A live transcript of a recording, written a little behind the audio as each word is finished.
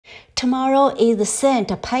Tomorrow is St.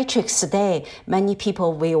 Patrick's Day. Many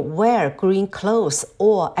people will wear green clothes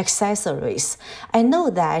or accessories. I know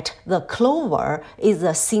that the clover is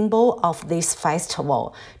a symbol of this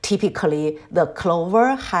festival. Typically, the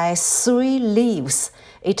clover has 3 leaves.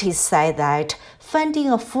 It is said that finding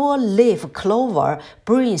a 4-leaf clover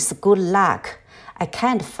brings good luck. I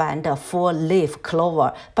can't find a 4-leaf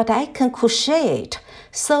clover, but I can crochet it.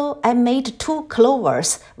 So I made 2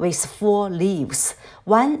 clovers with 4 leaves.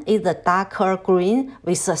 One is a darker green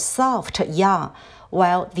with a soft yarn,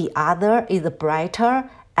 while the other is brighter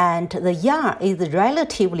and the yarn is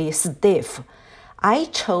relatively stiff. I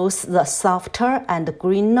chose the softer and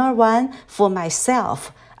greener one for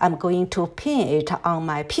myself. I'm going to pin it on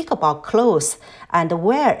my pickleball clothes and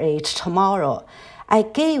wear it tomorrow. I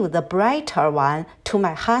gave the brighter one to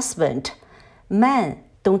my husband. Men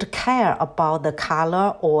don't care about the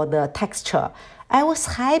color or the texture. I was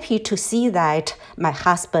happy to see that my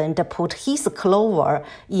husband put his clover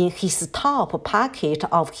in his top pocket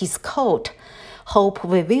of his coat. Hope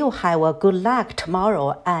we will have a good luck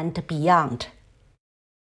tomorrow and beyond.